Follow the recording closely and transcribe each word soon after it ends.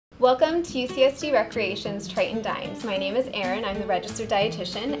Welcome to UCSD Recreation's Triton Dines. My name is Erin, I'm the registered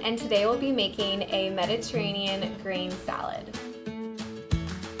dietitian, and today we'll be making a Mediterranean grain salad.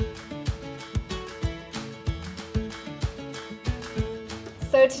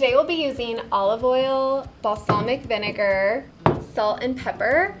 So today we'll be using olive oil, balsamic vinegar, salt and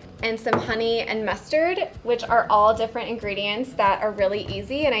pepper, and some honey and mustard, which are all different ingredients that are really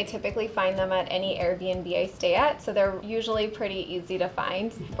easy, and I typically find them at any Airbnb I stay at, so they're usually pretty easy to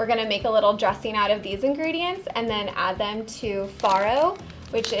find. We're gonna make a little dressing out of these ingredients and then add them to farro,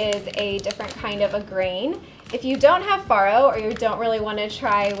 which is a different kind of a grain. If you don't have farro or you don't really want to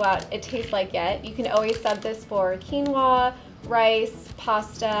try what it tastes like yet, you can always sub this for quinoa, rice,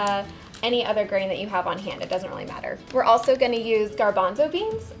 pasta, any other grain that you have on hand. It doesn't really matter. We're also going to use garbanzo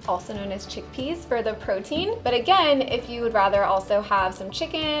beans, also known as chickpeas, for the protein. But again, if you would rather also have some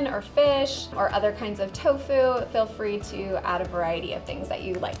chicken or fish or other kinds of tofu, feel free to add a variety of things that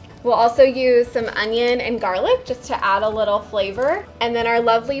you like. We'll also use some onion and garlic just to add a little flavor. And then our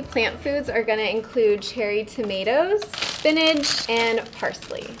lovely plant foods are going to include cherry tomatoes, spinach, and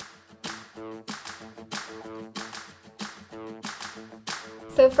parsley.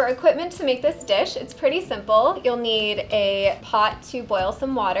 So for equipment to make this dish, it's pretty simple. You'll need a pot to boil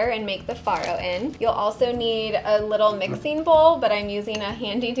some water and make the farro in. You'll also need a little mixing bowl, but I'm using a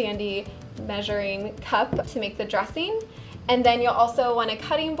handy dandy measuring cup to make the dressing. And then you'll also want a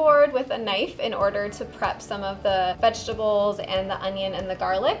cutting board with a knife in order to prep some of the vegetables and the onion and the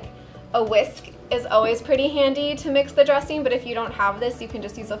garlic. A whisk is always pretty handy to mix the dressing, but if you don't have this, you can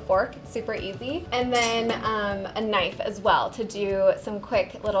just use a fork. It's super easy. And then a knife as well to do some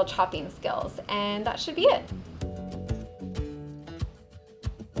quick little chopping skills. And that should be it.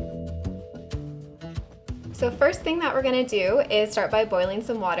 So first thing that we're gonna do is start by boiling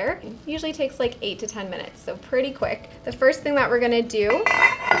some water. It usually takes like 8 to 10 minutes, so pretty quick. The first thing that we're gonna do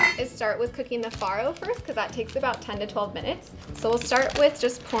is start with cooking the farro first, because that takes about 10 to 12 minutes. So we'll start with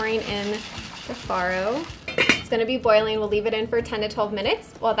just pouring in the farro. It's gonna be boiling, we'll leave it in for 10 to 12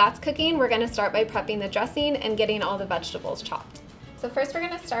 minutes. While that's cooking, we're gonna start by prepping the dressing and getting all the vegetables chopped. So first we're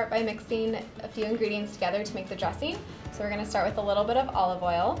gonna start by mixing a few ingredients together to make the dressing. So we're gonna start with a little bit of olive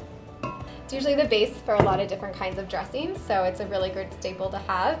oil. It's usually the base for a lot of different kinds of dressings, so it's a really good staple to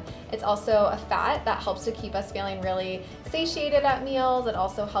have. It's also a fat that helps to keep us feeling really satiated at meals. It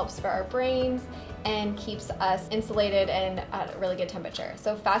also helps for our brains and keeps us insulated and at a really good temperature.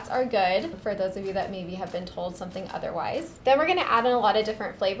 So fats are good for those of you that maybe have been told something otherwise. Then we're gonna add in a lot of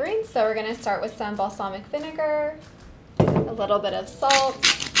different flavorings. So we're gonna start with some balsamic vinegar, a little bit of salt,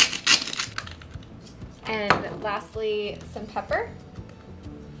 and lastly, some pepper.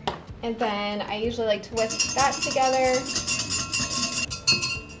 And then I usually like to whisk that together.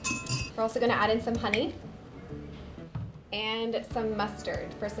 We're also gonna add in some honey and some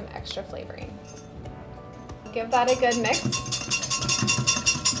mustard for some extra flavoring. Give that a good mix.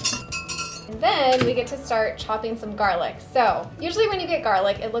 And then we get to start chopping some garlic. So usually when you get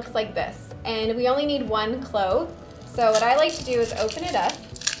garlic, it looks like this. And we only need 1 clove. So what I like to do is open it up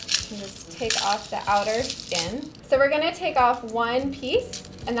and just take off the outer skin. So we're gonna take off 1 piece,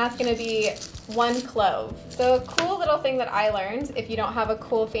 and that's gonna be 1 clove. So a cool little thing that I learned, if you don't have a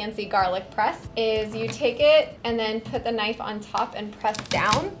cool fancy garlic press, is you take it and then put the knife on top and press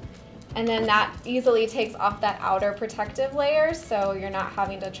down, and then that easily takes off that outer protective layer, so you're not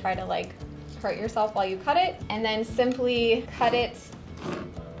having to try to like hurt yourself while you cut it. And then simply cut it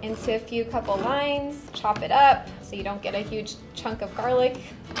into a couple lines, chop it up so you don't get a huge chunk of garlic.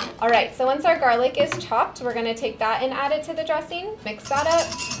 All right, so once our garlic is chopped, we're gonna take that and add it to the dressing, mix that up,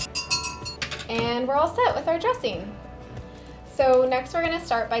 and we're all set with our dressing. So next we're gonna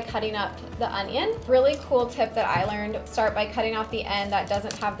start by cutting up the onion. Really cool tip that I learned, start by cutting off the end that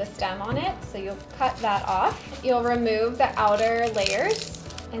doesn't have the stem on it. So you'll cut that off. You'll remove the outer layers.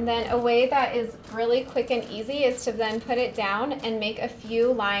 And then a way that is really quick and easy is to then put it down and make a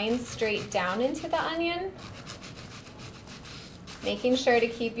few lines straight down into the onion, making sure to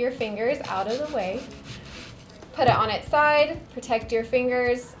keep your fingers out of the way. Put it on its side, protect your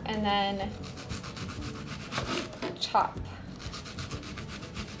fingers, and then chop.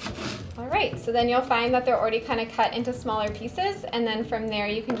 All right, so then you'll find that they're already kind of cut into smaller pieces, and then from there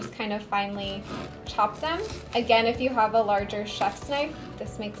you can just kind of finely chop them. Again, if you have a larger chef's knife,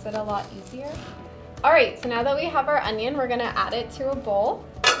 this makes it a lot easier. All right, so now that we have our onion, we're gonna add it to a bowl.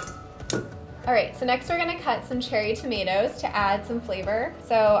 All right, so next we're gonna cut some cherry tomatoes to add some flavor.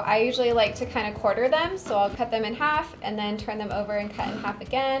 So I usually like to kind of quarter them, so I'll cut them in half and then turn them over and cut in half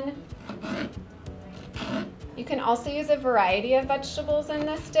again. You can also use a variety of vegetables in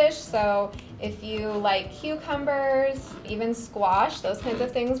this dish, so if you like cucumbers, even squash, those kinds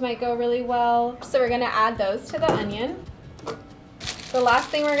of things might go really well. So we're gonna add those to the onion. The last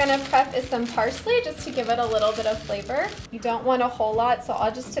thing we're gonna prep is some parsley, just to give it a little bit of flavor. You don't want a whole lot, so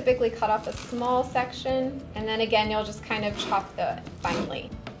I'll just typically cut off a small section, and then again, you'll just kind of chop it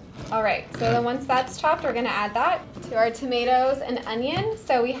finely. All right, so then once that's chopped, we're gonna add that to our tomatoes and onion.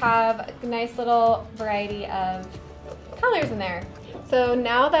 So we have a nice little variety of colors in there. So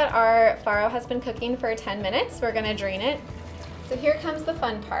now that our farro has been cooking for 10 minutes, we're gonna drain it. So here comes the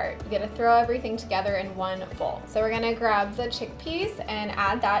fun part. You gotta throw everything together in one bowl. So we're gonna grab the chickpeas and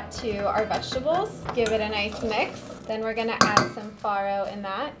add that to our vegetables. Give it a nice mix. Then we're gonna add some farro in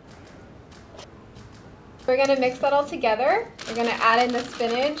that. We're gonna mix that all together. We're gonna add in the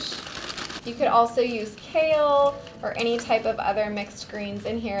spinach. You could also use kale or any type of other mixed greens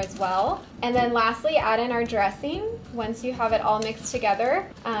in here as well. And then lastly, add in our dressing once you have it all mixed together.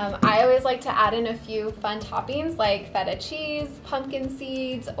 I always like to add in a few fun toppings like feta cheese, pumpkin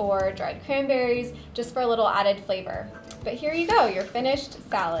seeds, or dried cranberries, just for a little added flavor. But here you go, your finished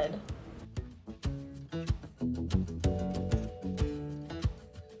salad.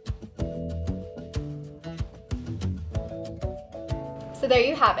 So there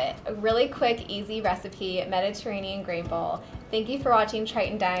you have it, a really quick, easy recipe Mediterranean grain bowl. Thank you for watching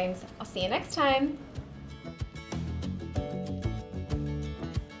Triton Dines. I'll see you next time.